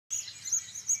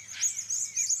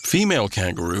Female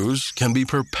kangaroos can be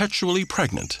perpetually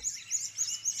pregnant.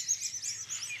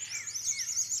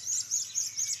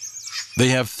 They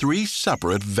have 3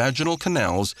 separate vaginal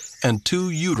canals and 2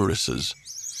 uteruses,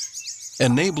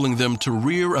 enabling them to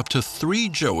rear up to 3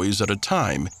 joeys at a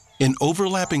time in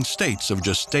overlapping states of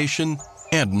gestation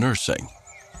and nursing.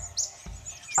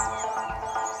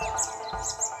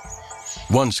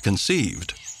 Once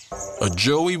conceived, a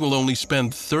joey will only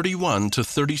spend 31 to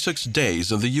 36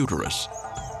 days in the uterus.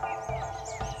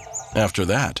 After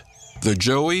that, the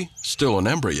joey, still an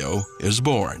embryo, is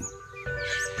born.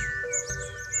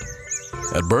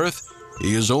 At birth,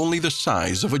 he is only the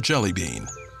size of a jelly bean.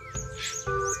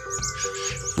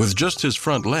 With just his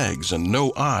front legs and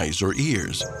no eyes or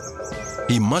ears,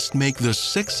 he must make the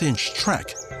 6-inch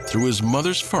trek through his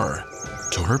mother's fur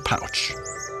to her pouch.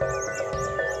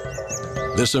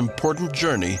 This important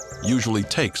journey usually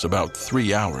takes about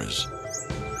 3 hours.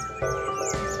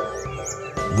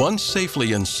 Once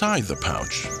safely inside the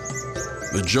pouch,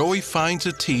 the joey finds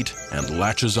a teat and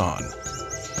latches on,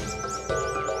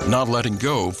 not letting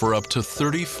go for up to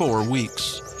 34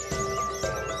 weeks.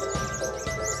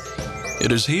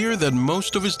 It is here that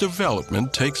most of his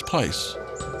development takes place.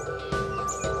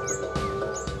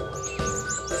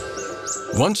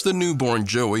 Once the newborn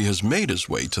joey has made his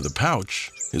way to the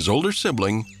pouch, his older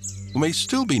sibling, who may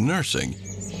still be nursing,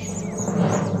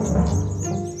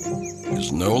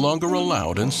 is no longer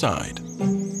allowed inside.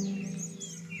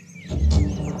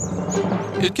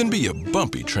 It can be a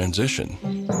bumpy transition.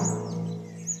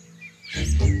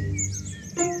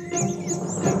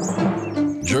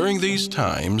 During these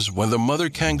times, when the mother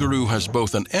kangaroo has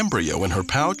both an embryo in her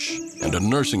pouch and a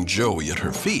nursing joey at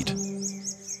her feet,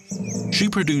 she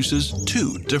produces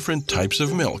 2 different types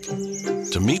of milk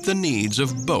to meet the needs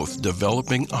of both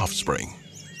developing offspring.